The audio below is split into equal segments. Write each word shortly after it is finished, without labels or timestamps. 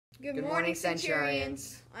Good morning,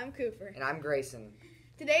 Centurions. I'm Cooper. And I'm Grayson.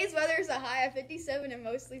 Today's weather is a high of 57 and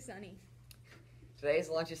mostly sunny. Today's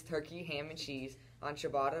lunch is turkey, ham, and cheese on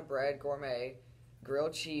ciabatta bread gourmet,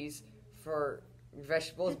 grilled cheese for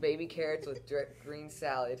vegetables, baby carrots with green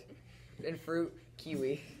salad, and fruit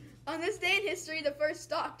kiwi. On this day in history, the first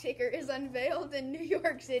stock ticker is unveiled in New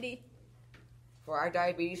York City. For our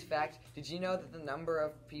diabetes fact, did you know that the number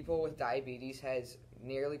of people with diabetes has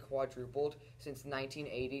nearly quadrupled since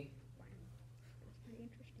 1980? Pretty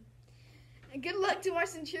interesting. And good luck to our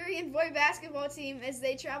Centurion boy basketball team as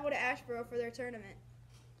they travel to Asheboro for their tournament.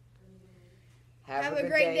 Have a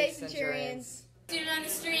great day, Centurions. Student on the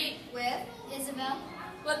street. With Isabel.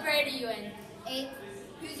 What grade are you in? 8th.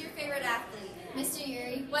 Who's your favorite athlete? Mr.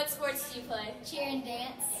 Yuri. What sports do you play? Cheer and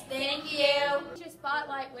dance. Thank you. What's your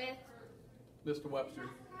spotlight with? Mr. Webster.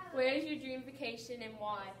 Where is your dream vacation and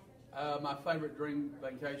why? My favorite dream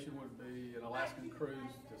vacation would be an Alaskan cruise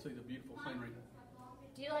to see the beautiful scenery.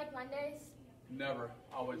 Do you like Mondays? Never.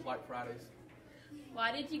 Always like Fridays.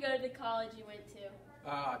 Why did you go to the college you went to?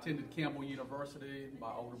 I attended Campbell University.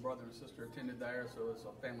 My older brother and sister attended there, so it's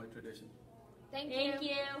a family tradition. Thank you.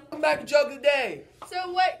 Welcome back to Joke of the Day.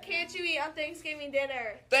 So what can't you eat on Thanksgiving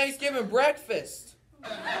dinner? Thanksgiving breakfast.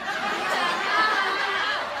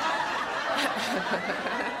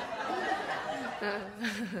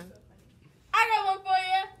 I got one for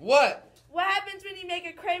you. What? What happens when you make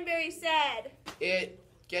a cranberry sad? It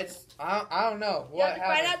gets, I don't know. You What have to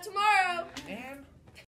find happens? out tomorrow. Man.